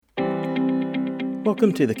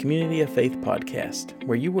Welcome to the Community of Faith podcast,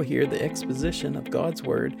 where you will hear the exposition of God's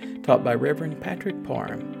Word taught by Reverend Patrick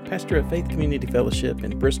Parham, pastor of Faith Community Fellowship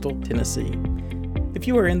in Bristol, Tennessee. If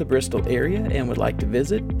you are in the Bristol area and would like to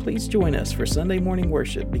visit, please join us for Sunday morning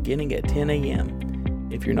worship beginning at 10 a.m.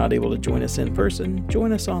 If you're not able to join us in person,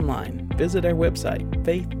 join us online. Visit our website,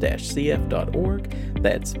 faith-cf.org.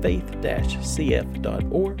 That's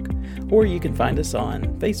faith-cf.org. Or you can find us on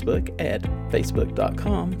Facebook at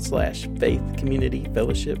facebook.com/Faith Community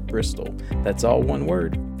Fellowship Bristol. That's all one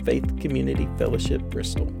word, Faith Community Fellowship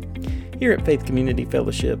Bristol. Here at Faith Community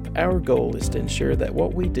Fellowship, our goal is to ensure that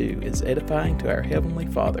what we do is edifying to our Heavenly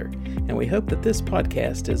Father, and we hope that this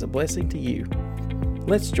podcast is a blessing to you.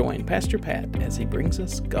 Let's join Pastor Pat as he brings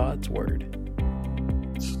us God's Word.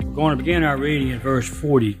 We're going to begin our reading at verse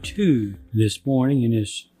 42 this morning in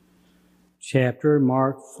this chapter,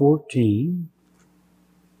 Mark 14.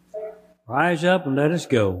 Rise up and let us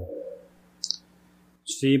go.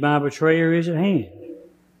 See, my betrayer is at hand.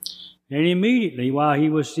 And immediately, while he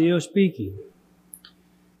was still speaking,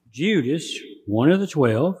 Judas, one of the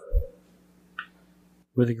 12,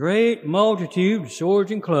 with a great multitude of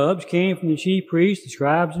swords and clubs, came from the chief priests, the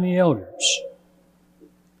scribes, and the elders.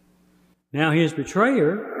 Now his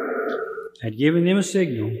betrayer had given them a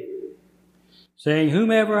signal, saying,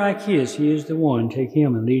 "Whomever I kiss, he is the one. Take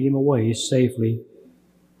him and lead him away safely."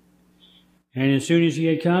 And as soon as he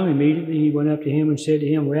had come, immediately he went up to him and said to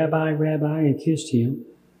him, "Rabbi, Rabbi," and kissed him.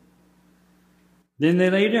 Then they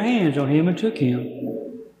laid their hands on him and took him.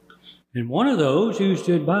 And one of those who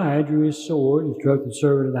stood by drew his sword and struck the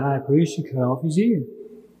servant of the high priest and cut off his ear.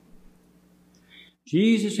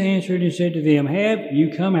 Jesus answered and said to them, "Have you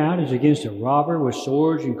come out as against a robber with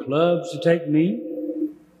swords and clubs to take me?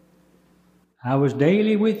 I was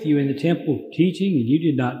daily with you in the temple teaching, and you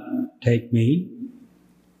did not take me.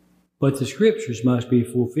 But the scriptures must be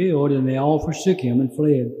fulfilled." And they all forsook him and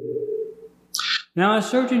fled. Now a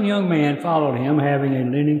certain young man followed him, having a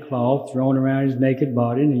linen cloth thrown around his naked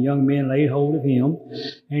body, and the young men laid hold of him,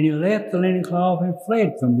 and he left the linen cloth and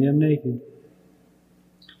fled from them naked.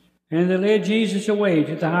 And they led Jesus away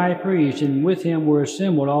to the high priest, and with him were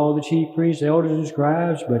assembled all the chief priests, elders, and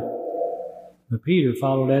scribes, but Peter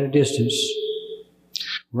followed at a distance.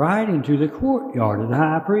 Right into the courtyard of the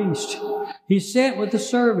high priest, he sat with the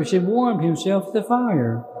servants and warmed himself at the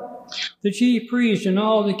fire. The chief priests and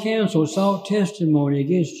all the council sought testimony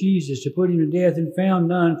against Jesus to put him to death, and found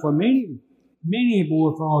none, for many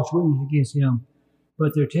bore false witness against him,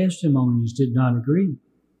 but their testimonies did not agree.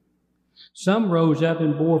 Some rose up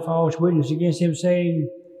and bore false witness against him, saying,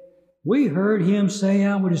 "We heard him say,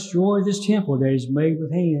 I will destroy this temple that is made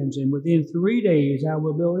with hands, and within 3 days I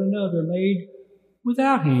will build another made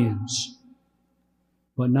without hands."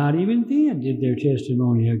 But not even then did their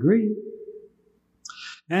testimony agree.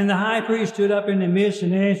 And the high priest stood up in the midst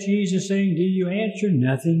and asked Jesus, saying, "Do you answer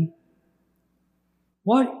nothing?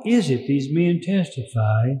 What is it these men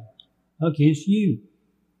testify against you?"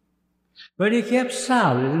 But he kept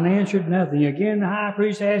silent and answered nothing. Again the high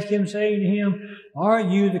priest asked him, saying to him, "Are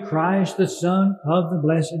you the Christ, the Son of the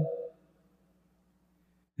Blessed?"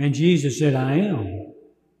 And Jesus said, "I am.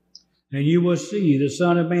 And you will see the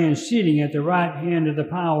Son of Man sitting at the right hand of the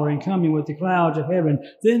power and coming with the clouds of heaven."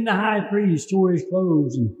 Then the high priest tore his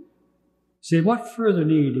clothes and said, "What further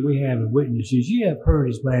need do we have of witnesses? You have heard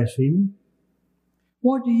his blasphemy.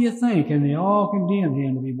 What do you think?" And they all condemned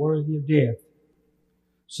him to be worthy of death.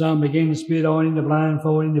 Some began to spit on him, to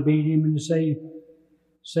blindfold him, to beat him, and to say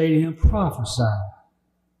to him, "Prophesy."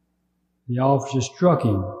 The officers struck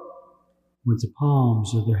him with the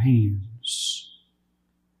palms of their hands.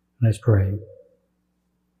 Let's pray.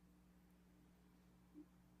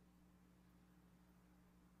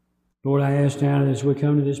 Lord, I ask now as we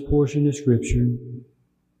come to this portion of Scripture,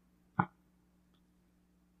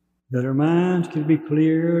 that our minds can be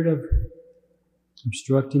cleared of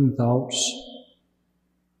obstructing thoughts,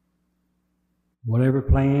 whatever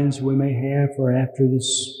plans we may have for after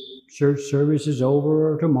this church service is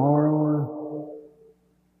over, or tomorrow, or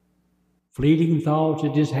fleeting thoughts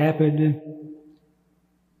that just happened to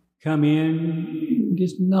come in.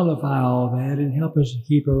 Just nullify all that and help us to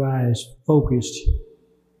keep our eyes focused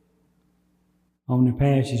on the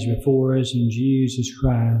passage before us in Jesus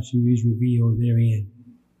Christ, who is revealed therein.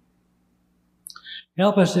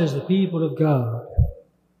 Help us as the people of God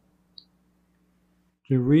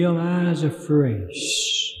to realize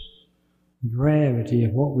afresh the gravity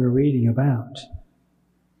of what we're reading about.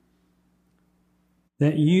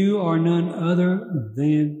 That you are none other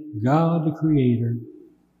than God the Creator,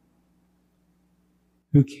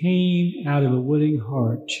 who came out of a willing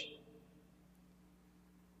heart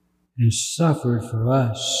and suffered for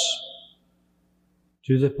us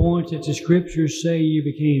to the point that the Scriptures say you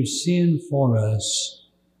became sin for us,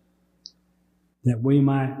 that we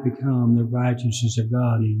might become the righteousness of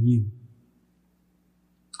God in you.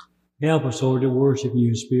 Help us, Lord, to worship you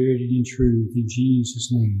in spirit and in truth. In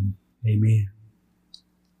Jesus' name, amen.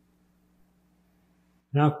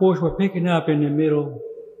 Now, of course, we're picking up in the middle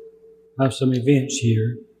of some events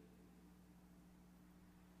here.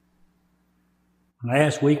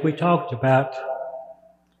 Last week we talked about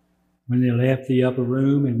when they left the upper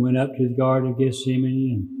room and went up to the Garden of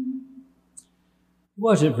Gethsemane. And it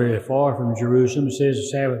wasn't very far from Jerusalem. It says the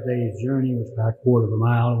Sabbath day's journey was about a quarter of a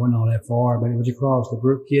mile. It wasn't all that far, but it was across the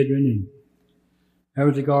brook Kidron. And there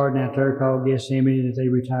was a garden out there called Gethsemane that they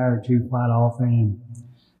retired to quite often.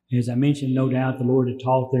 And as I mentioned, no doubt the Lord had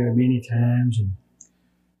taught there many times. And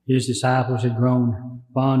his disciples had grown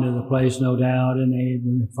fond of the place, no doubt, and they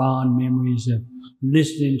had fond memories of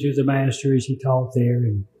listening to the Master as he taught there.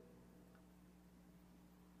 And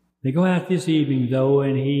they go out this evening, though,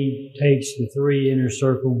 and he takes the three inner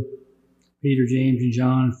circle, Peter, James, and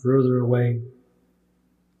John, further away.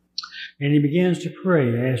 And he begins to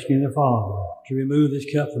pray, asking the Father to remove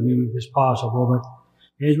this cup from him if it's possible.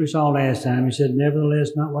 But as we saw last time, he said,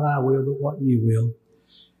 nevertheless, not what I will, but what you will.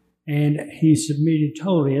 And he submitted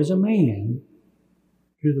totally as a man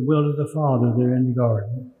to the will of the Father there in the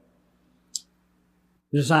garden.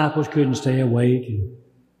 The disciples couldn't stay awake, and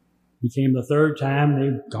he came the third time.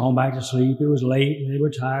 They'd gone back to sleep. It was late, and they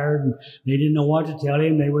were tired, and they didn't know what to tell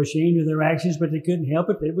him. They were ashamed of their actions, but they couldn't help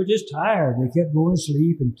it. They were just tired. They kept going to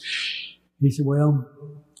sleep, and he said, well,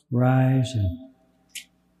 rise, and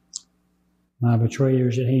my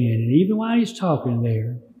betrayer's at hand. And even while he's talking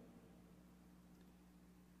there,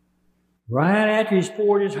 right after he's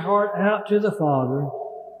poured his heart out to the Father,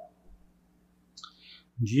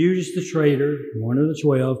 Judas the traitor, one of the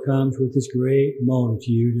 12, comes with this great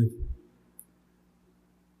multitude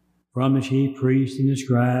from the chief priests and the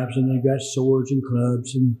scribes, and they've got swords and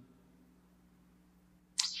clubs. And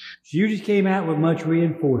Judas came out with much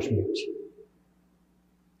reinforcement.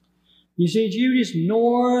 You see, Judas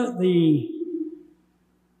nor the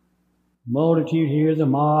multitude here, the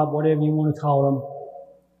mob, whatever you want to call them,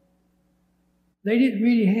 they didn't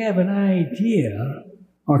really have an idea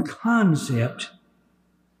or concept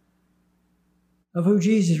of who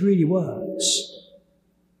Jesus really was.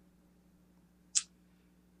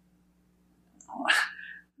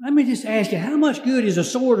 Let me just ask you, how much good is a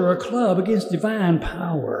sword or a club against divine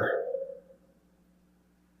power?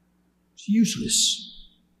 It's useless.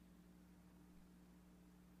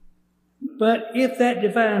 But if that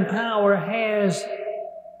divine power has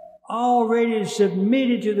already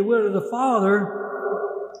submitted to the will of the Father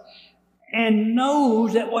and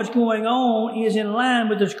knows that what's going on is in line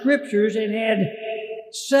with the Scriptures and had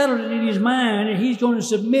settled it in his mind that he's going to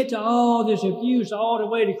submit to all this abuse all the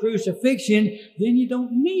way to crucifixion, then you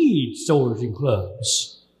don't need swords and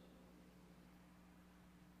clubs.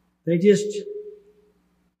 They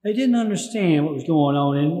didn't understand what was going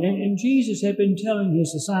on. And Jesus had been telling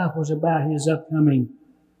his disciples about his upcoming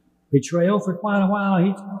betrayal for quite a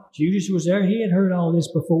while. Judas was there. He had heard all this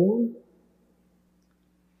before.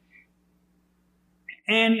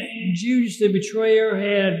 And Judas the betrayer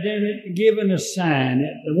had given a sign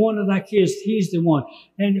that the one that I kissed, he's the one.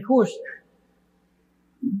 And of course,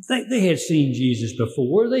 they had seen Jesus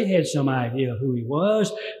before. They had some idea of who he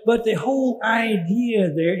was. But the whole idea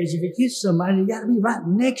there is if you kiss somebody, you got to be right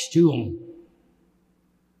next to him.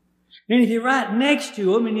 And if you're right next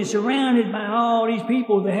to him and you're surrounded by all these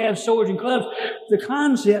people that have swords and clubs, the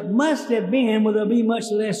concept must have been, well, there'll be much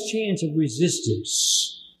less chance of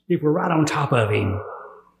resistance if we're right on top of him.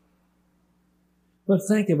 But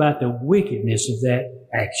think about the wickedness of that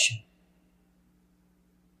action.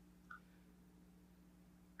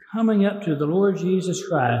 Coming up to the Lord Jesus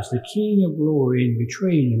Christ, the King of glory, and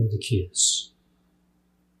betraying him with a kiss.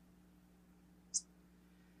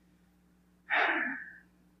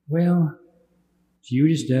 Well,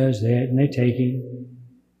 Judas does that, and they take him.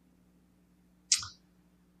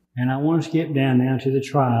 And I want to skip down now to the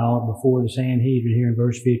trial before the Sanhedrin here in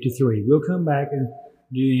verse 53. We'll come back and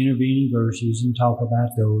do the intervening verses and talk about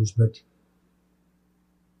those, but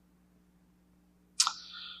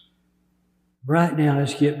right now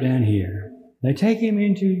let's skip down here. They take him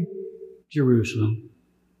into Jerusalem.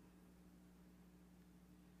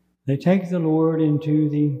 They take the Lord into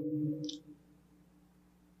the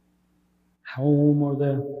home or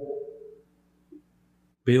the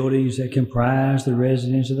buildings that comprise the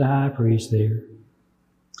residence of the high priest there.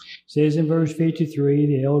 It says in verse 53,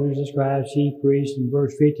 the elders, the scribes, chief priests. In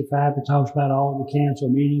verse 55, it talks about all the council,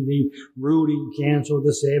 meaning the ruling council,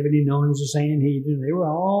 the 70 known as the Sanhedrin. They were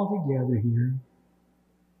all together here.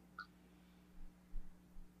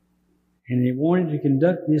 And they wanted to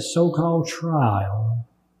conduct this so-called trial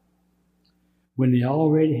when they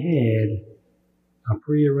already had a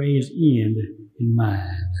prearranged end in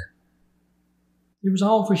mind. It was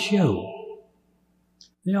all for show.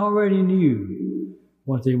 They already knew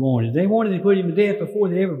what they wanted. They wanted to put him to death before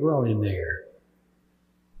they ever brought him there.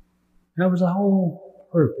 That was the whole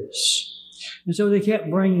purpose. And so they kept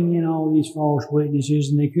bringing in all these false witnesses,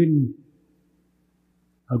 and they couldn't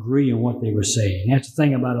agree on what they were saying. That's the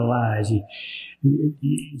thing about a lie, is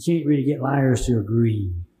you can't really get liars to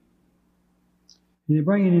agree. And they're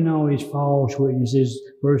bringing in all these false witnesses,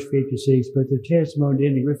 verse 56, but their testimony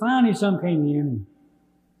didn't agree. Finally, some came in and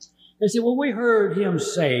they said, well, we heard him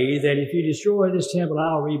say that if you destroy this temple,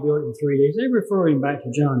 I'll rebuild it in 3 days. They're referring back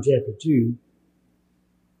to John chapter 2.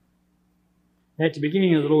 At the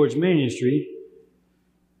beginning of the Lord's ministry,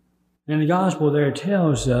 and the gospel there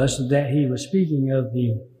tells us that he was speaking of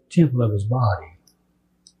the temple of his body.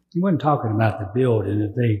 He wasn't talking about the building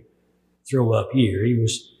that they throw up here. He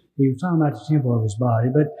was talking about the temple of his body,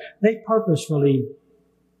 but they purposefully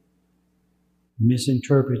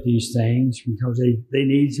misinterpret these things because they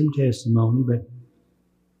need some testimony. But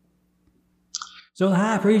so the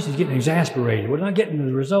high priest is getting exasperated. We're not getting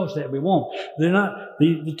the results that we want. They're not.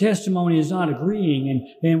 The testimony is not agreeing,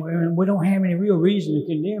 and we don't have any real reason to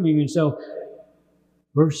condemn him. And so,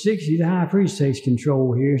 verse 60, the high priest takes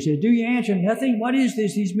control here and says, "Do you answer nothing? What is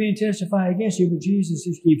this? These men testify against you, but Jesus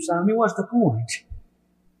just keeps silent. I mean, what's the point?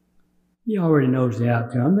 He already knows the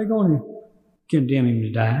outcome. They're going to condemn him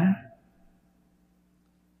to die."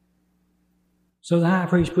 So the high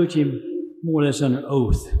priest puts him more or less under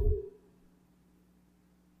oath.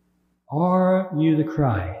 Are you the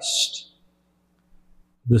Christ,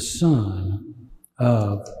 the Son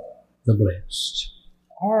of the Blessed?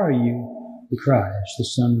 Are you the Christ, the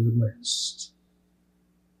Son of the Blessed?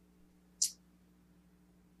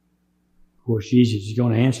 Of course, Jesus is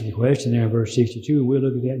going to answer the question there in verse 62. We'll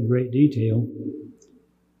look at that in great detail.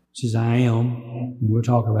 He says, I am. And we'll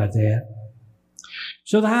talk about that.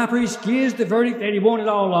 So the high priest gives the verdict that he wanted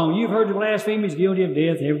all along. You've heard the blasphemy. He's guilty of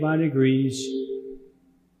death. Everybody agrees.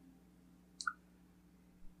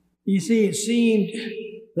 You see, it seemed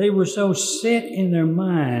they were so set in their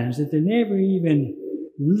minds that they never even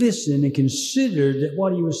listened and considered that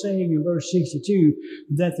what he was saying in verse 62,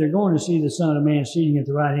 that they're going to see the Son of Man sitting at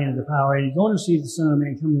the right hand of the power, and he's going to see the Son of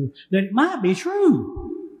Man coming, that it might be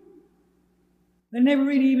true. They never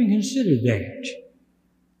really even considered that.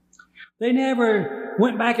 They never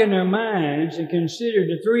went back in their minds and considered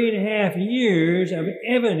the 3.5 years of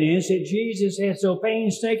evidence that Jesus had so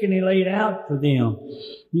painstakingly laid out for them.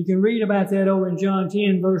 You can read about that over in John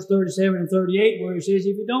 10, verse 37 and 38, where he says,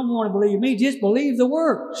 if you don't want to believe me, just believe the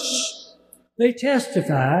works. They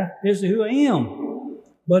testify as to who I am.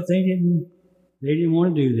 But they didn't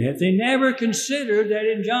want to do that. They never considered that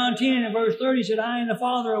in John 10 and verse 30, he said, I and the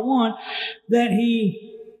Father are one, that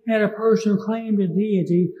he had a personal claim to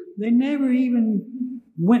deity. They never even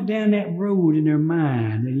went down that road in their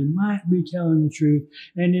mind that he might be telling the truth.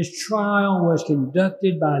 And this trial was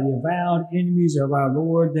conducted by the avowed enemies of our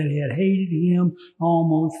Lord that had hated him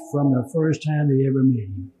almost from the first time they ever met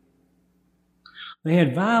him. They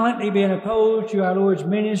had violently been opposed to our Lord's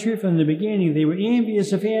ministry from the beginning. They were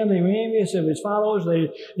envious of him. They were envious of his followers.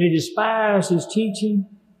 They despised his teaching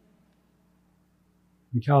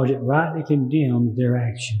because it rightly condemned their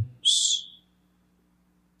actions.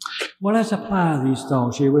 Well, let's apply these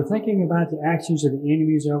thoughts here. We're thinking about the actions of the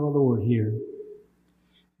enemies of our Lord here.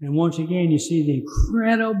 And once again, you see the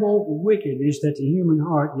incredible wickedness that the human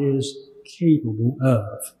heart is capable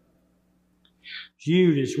of.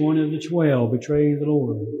 Judas, one of the 12, betrayed the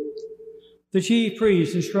Lord. The chief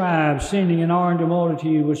priests and scribes sending an armed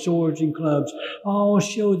multitude with swords and clubs all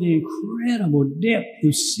show the incredible depth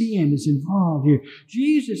of sin that's involved here.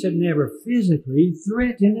 Jesus had never physically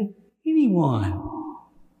threatened anyone.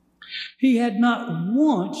 He had not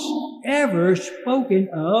once ever spoken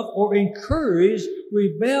of or encouraged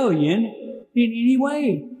rebellion in any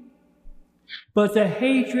way. But the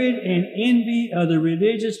hatred and envy of the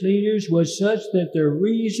religious leaders was such that their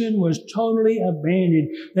reason was totally abandoned.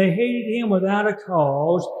 They hated him without a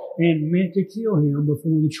cause and meant to kill him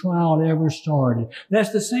before the trial ever started.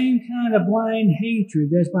 That's the same kind of blind hatred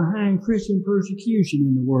that's behind Christian persecution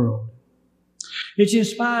in the world. It's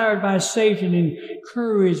inspired by Satan and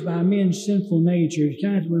encouraged by men's sinful nature. It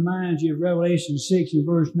kind of reminds you of Revelation 6 and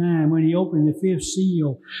verse 9. When he opened the 5th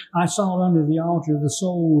seal, I saw under the altar the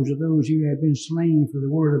souls of those who had been slain for the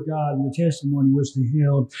word of God and the testimony which they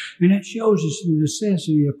held. And that shows us the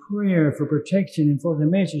necessity of prayer for protection and for the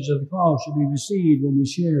message of the cross to be received when we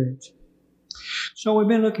share it. So we've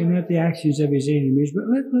been looking at the actions of his enemies, but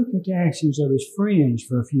let's look at the actions of his friends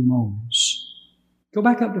for a few moments. Go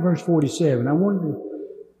back up to verse 47. I wanted to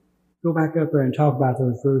go back up there and talk about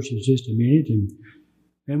those verses just a minute.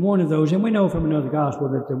 And one of those, and we know from another gospel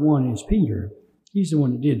that the one is Peter. He's the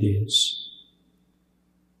one that did this.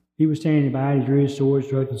 He was standing by, he drew his sword,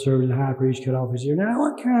 struck the servant of the high priest, cut off his ear. Now,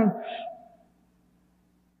 what kind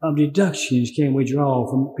of deductions can we draw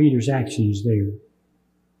from Peter's actions there?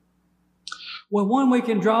 Well, one, we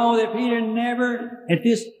can draw that Peter never, at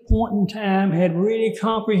this point in time, had really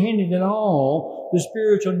comprehended at all the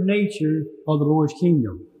spiritual nature of the Lord's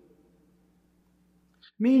kingdom.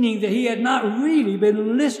 Meaning that he had not really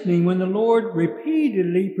been listening when the Lord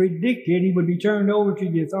repeatedly predicted he would be turned over to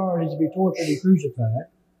the authorities to be tortured and crucified.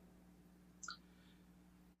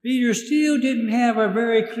 Peter still didn't have a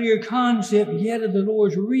very clear concept yet of the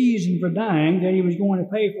Lord's reason for dying, that he was going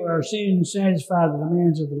to pay for our sins, satisfy the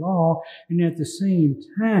demands of the law, and at the same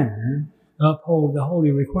time uphold the holy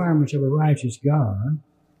requirements of a righteous God.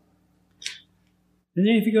 And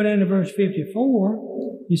then if you go down to verse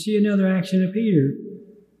 54, you see another action of Peter.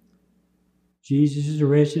 Jesus is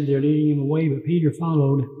arrested, they're leading him away, but Peter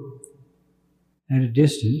followed at a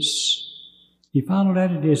distance. He followed at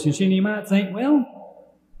a distance, and you might think, well,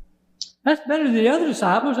 that's better than the other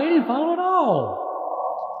disciples. They didn't follow at all.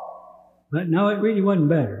 But no, it really wasn't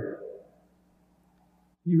better.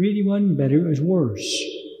 It really wasn't better. It was worse.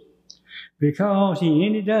 Because he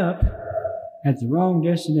ended up at the wrong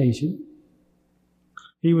destination.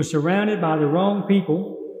 He was surrounded by the wrong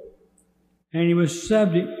people. And he was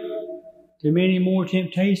subject to many more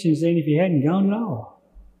temptations than if he hadn't gone at all.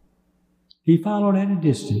 He followed at a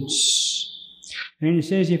distance. And it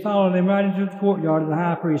says he followed them right into the courtyard of the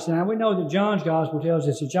high priest. Now, we know that John's gospel tells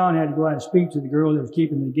us that John had to go out and speak to the girl that was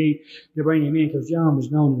keeping the gate to bring him in, because John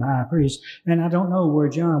was known to the high priest. And I don't know where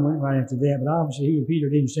John went right after that, but obviously he and Peter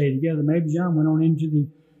didn't stay together. Maybe John went on into the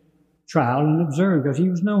trial and observed, because he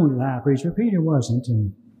was known to the high priest, but Peter wasn't.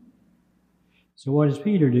 And so what does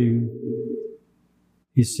Peter do?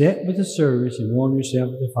 He sat with the servants and warmed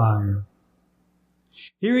himself at the fire.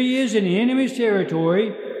 Here he is in the enemy's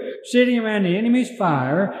territory, sitting around the enemy's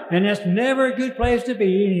fire, and that's never a good place to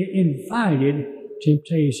be. And he invited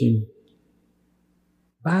temptation.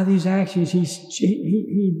 By these actions,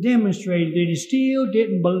 he demonstrated that he still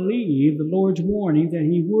didn't believe the Lord's warning that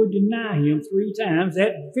he would deny him 3 times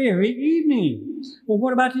that very evening. Well,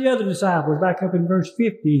 what about the other disciples? Back up in verse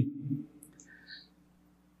 50.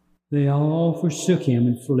 They all forsook him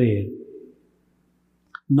and fled.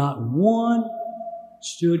 Not one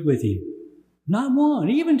stood with him. Not one,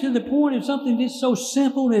 even to the point of something just so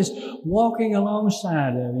simple as walking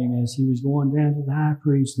alongside of him as he was going down to the high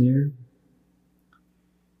priest there.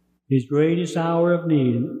 His greatest hour of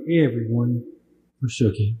need, and everyone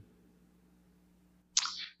forsook him.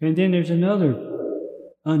 And then there's another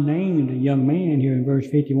unnamed young man here in verse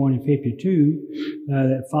 51 and 52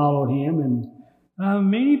 that followed him. And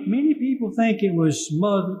many people think it was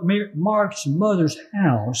Mark's mother's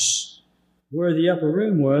house where the upper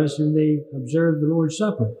room was, and they observed the Lord's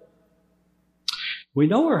Supper. We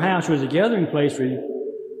know her house was a gathering place for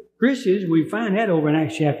Christians. We find that over in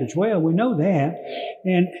Acts chapter 12. We know that.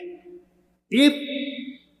 And if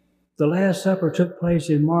the Last Supper took place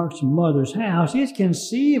in Mark's mother's house, it's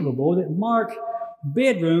conceivable that Mark's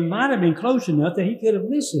bedroom might have been close enough that he could have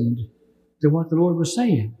listened to what the Lord was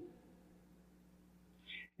saying.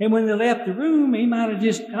 And when they left the room, he might have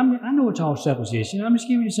just, I know it's all supposition, I'm just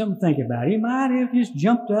giving you something to think about. He might have just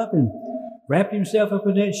jumped up and wrapped himself up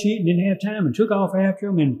in that sheet and didn't have time and took off after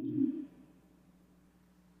him. And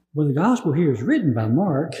well, the gospel here is written by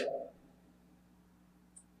Mark.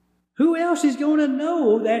 Who else is going to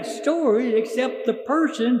know that story except the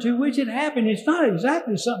person to which it happened? It's not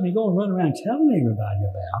exactly something you're going to run around telling everybody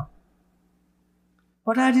about.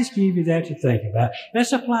 But I just give you that to think about.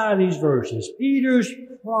 Let's apply these verses. Peter's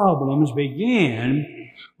problems began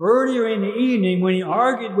earlier in the evening when he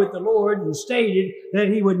argued with the Lord and stated that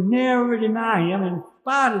he would never deny him, in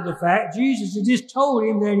spite of the fact Jesus had just told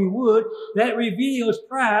him that he would. That reveals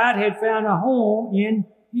pride had found a home in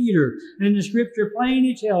Peter. And the scripture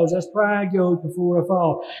plainly tells us pride goes before a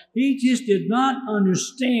fall. He just did not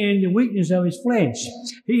understand the weakness of his flesh.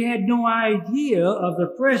 He had no idea of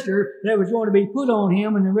the pressure that was going to be put on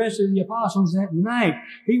him and the rest of the apostles that night.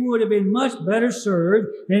 He would have been much better served,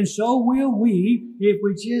 and so will we, if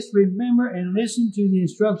we just remember and listen to the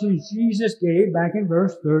instructions Jesus gave back in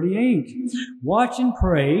verse 38. Watch and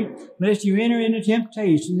pray, lest you enter into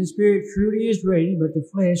temptation. The spirit truly is ready, but the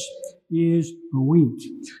flesh is weak.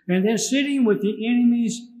 And then sitting with the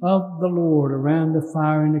enemies of the Lord around the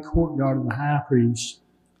fire in the courtyard of the high priest.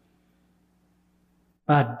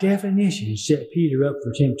 by definition, set Peter up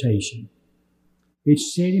for temptation. It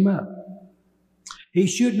set him up. He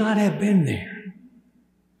should not have been there.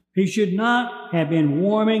 He should not have been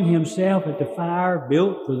warming himself at the fire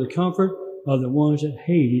built for the comfort of the ones that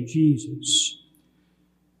hated Jesus.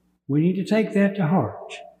 We need to take that to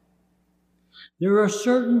heart. There are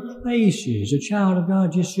certain places a child of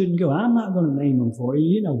God just shouldn't go. I'm not going to name them for you.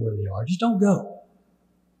 You know where they are. Just don't go.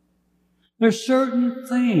 There's certain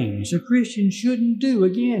things a Christian shouldn't do.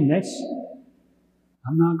 Again,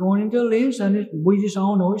 I'm not going into a list. We just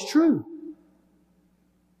all know it's true.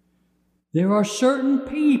 There are certain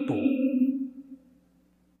people,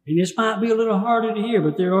 and this might be a little harder to hear,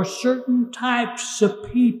 but there are certain types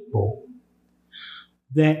of people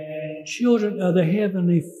that children of the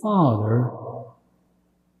Heavenly Father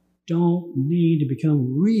don't need to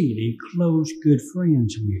become really close, good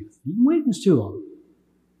friends with. You can witness to them,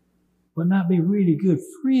 but not be really good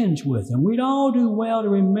friends with them. We'd all do well to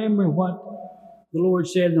remember what the Lord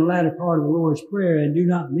said in the latter part of the Lord's Prayer, and do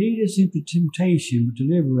not lead us into temptation, but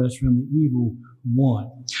deliver us from the evil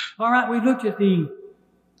one. All right, we looked at the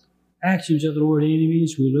actions of the Lord's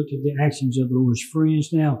enemies. We looked at the actions of the Lord's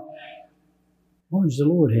friends. Now, what does the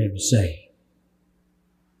Lord have to say?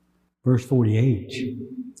 Verse 48.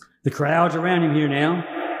 The crowds around him here now.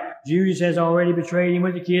 Judas has already betrayed him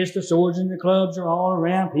with a kiss. The swords and the clubs are all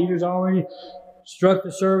around. Peter's already struck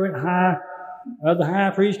the servant of the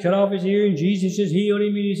high priest, cut off his ear, and Jesus has healed him.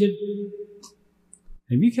 And he said,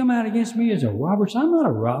 have you come out against me as a robber? So I'm not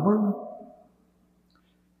a robber.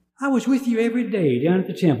 I was with you every day down at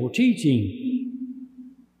the temple teaching.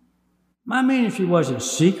 My ministry wasn't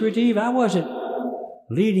secretive. I wasn't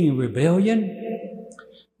leading a rebellion.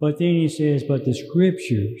 But then he says, but the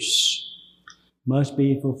Scriptures must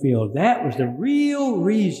be fulfilled. That was the real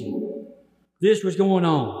reason this was going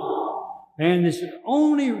on. And it's the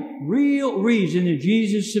only real reason that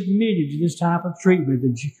Jesus submitted to this type of treatment.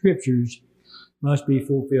 The Scriptures must be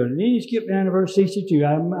fulfilled. And then you skip down to verse 62.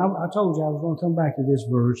 I told you I was going to come back to this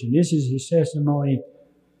verse, and this is his testimony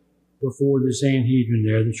before the Sanhedrin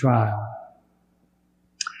there, the trial.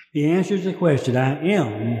 He answers the question, I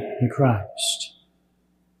am the Christ.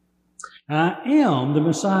 I am the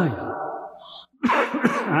Messiah.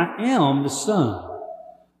 I am the Son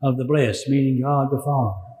of the Blessed, meaning God the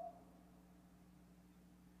Father.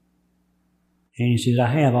 And he says, I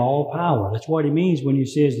have all power. That's what he means when he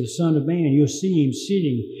says the Son of Man. You'll see him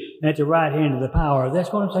sitting at the right hand of the power. That's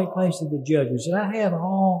going to take place at the judgment. He said, I have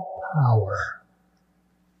all power.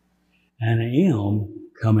 And I am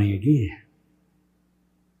coming again.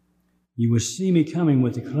 You will see me coming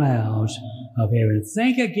with the clouds of heaven.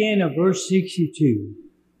 Think again of verse 62.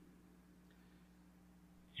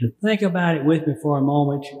 And think about it with me for a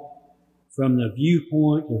moment from the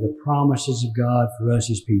viewpoint of the promises of God for us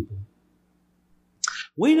as people.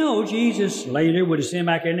 We know Jesus later would ascend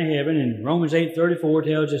back into heaven, and Romans 8:34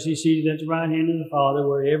 tells us he's seated at the right hand of the Father,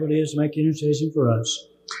 wherever it is to make intercession for us.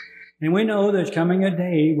 And we know there's coming a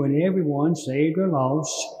day when everyone, saved or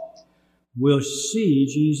lost, will see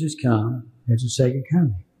Jesus come at the second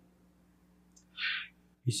coming.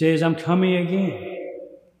 He says, I'm coming again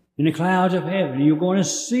in the clouds of heaven. You're going to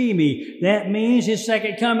see me. That means his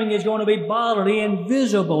second coming is going to be bodily and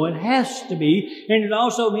visible. It has to be. And it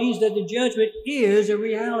also means that the judgment is a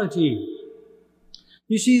reality.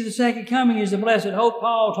 You see, the second coming is the blessed hope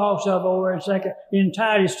Paul talks of over in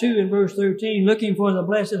Titus 2 in verse 13, looking for the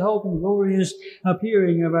blessed hope and glorious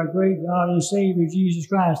appearing of our great God and Savior Jesus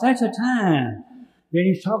Christ. That's a time that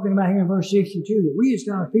he's talking about here in verse 62 that we as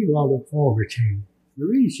God's people all look forward to. We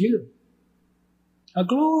really should. A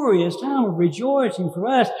glorious time of rejoicing for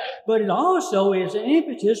us, but it also is an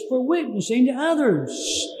impetus for witnessing to others.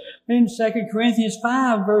 In 2 Corinthians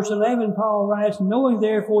 5, verse 11, Paul writes, knowing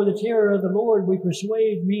therefore the terror of the Lord, we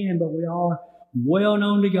persuade men, but we are well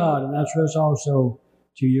known to God, and I trust also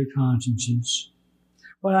to your consciences.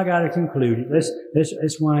 Well, I got to conclude it.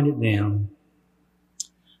 Let's wind it down.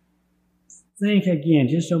 Think again,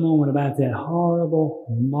 just a moment, about that horrible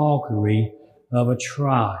mockery of a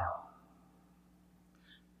trial.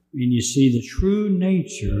 And you see the true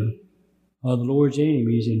nature of the Lord's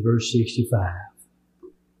enemies in verse 65.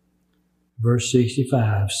 Verse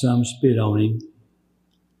 65, some spit on him.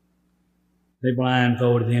 They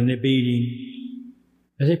blindfolded him. They beat him.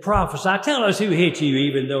 As they prophesy, tell us who hit you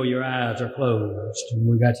even though your eyes are closed and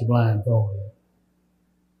we got you blindfolded.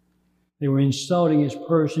 They were insulting his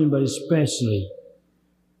person, but especially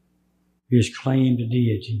his claim to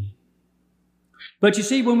deity. But you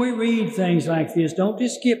see, when we read things like this, don't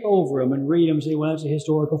just skip over them and read them and say, well, it's a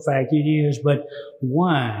historical fact. It is, but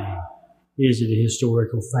why is it a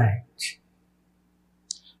historical fact?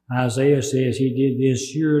 Isaiah says he did this,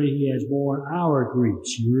 surely he has borne our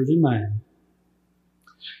griefs, yours and mine,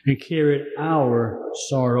 and carried our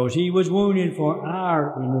sorrows. He was wounded for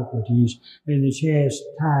our iniquities, and the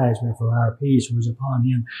chastisement for our peace was upon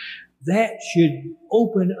him. That should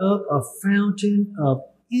open up a fountain of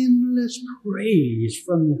endless praise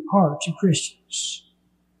from the hearts of Christians.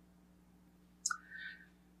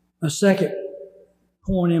 A second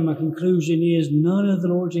point in my conclusion is none of the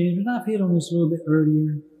Lord's enemies, I've hit on this a little bit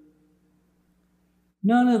earlier,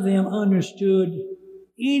 none of them understood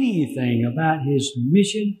anything about his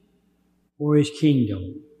mission or his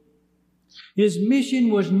kingdom. His mission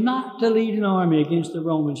was not to lead an army against the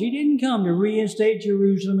Romans. He didn't come to reinstate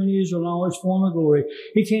Jerusalem and Israel in all its former glory.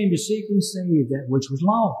 He came to seek and save that which was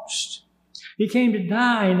lost. He came to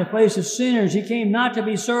die in the place of sinners. He came not to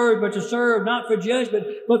be served, but to serve, not for judgment,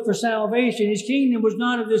 but for salvation. His kingdom was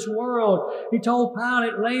not of this world. He told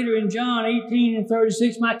Pilate later in John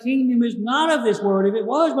 18:36, my kingdom is not of this world. If it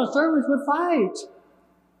was, my servants would fight.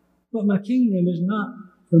 But my kingdom is not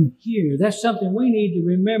from here. That's something we need to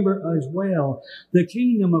remember as well. The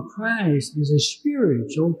kingdom of Christ is a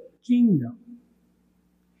spiritual kingdom.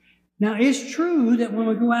 Now, it's true that when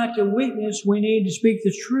we go out to witness, we need to speak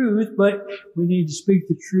the truth, but we need to speak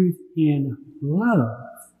the truth in love.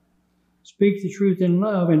 Speak the truth in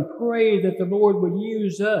love and pray that the Lord would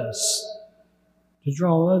use us to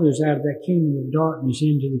draw others out of that kingdom of darkness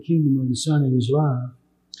into the kingdom of the Son of His love.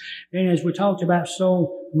 And as we talked about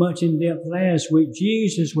so much in depth last week,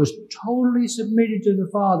 Jesus was totally submitted to the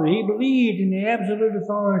Father. He believed in the absolute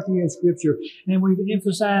authority of Scripture. And we've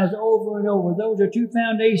emphasized over and over, those are two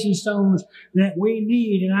foundation stones that we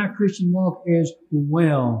need in our Christian walk as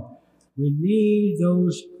well. We need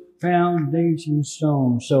those foundation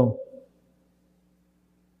stones. So,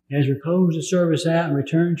 as we close the service out and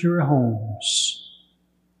return to our homes,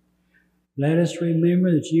 let us remember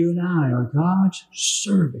that you and I are God's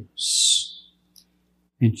servants.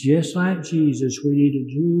 And just like Jesus, we need to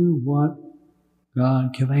do what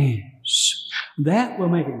God commands. That will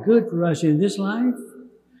make it good for us in this life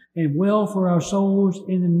and well for our souls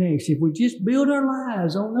in the next. If we just build our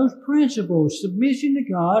lives on those principles, submission to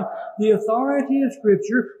God, the authority of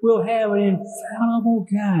Scripture, we'll have an infallible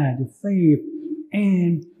guide to faith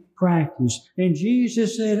and practice. And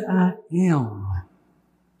Jesus said, I am.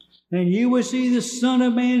 And you will see the Son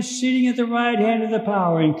of Man sitting at the right hand of the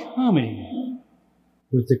power and coming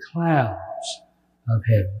with the clouds of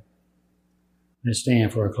heaven. Let's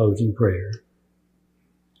stand for a closing prayer.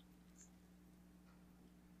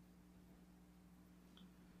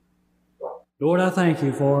 Lord, I thank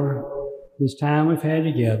you for this time we've had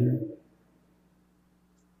together.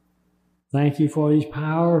 Thank you for these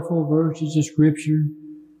powerful verses of Scripture.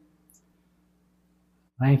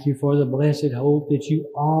 Thank you for the blessed hope that you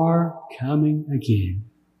are coming again.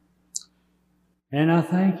 And I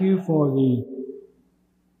thank you for the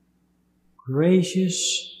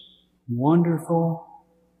gracious, wonderful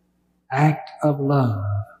act of love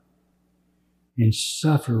and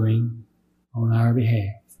suffering on our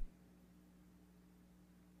behalf.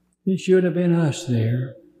 It should have been us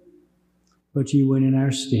there, but you went in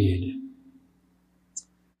our stead.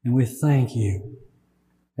 And we thank you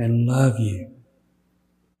and love you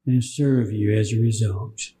and serve you as a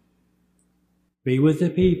result. Be with the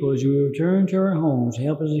people as we return to our homes.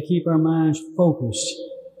 Help us to keep our minds focused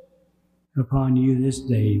upon you this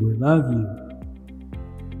day. We love you.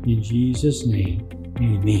 In Jesus' name,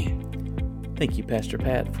 amen. Thank you, Pastor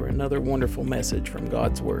Pat, for another wonderful message from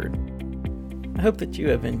God's Word. I hope that you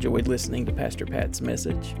have enjoyed listening to Pastor Pat's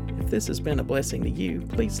message. If this has been a blessing to you,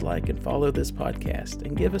 please like and follow this podcast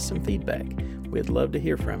and give us some feedback. We'd love to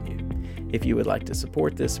hear from you. If you would like to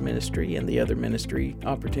support this ministry and the other ministry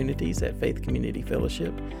opportunities at Faith Community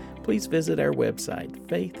Fellowship, please visit our website,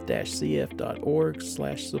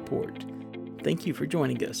 faith-cf.org/support. Thank you for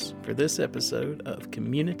joining us for this episode of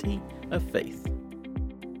Community of Faith.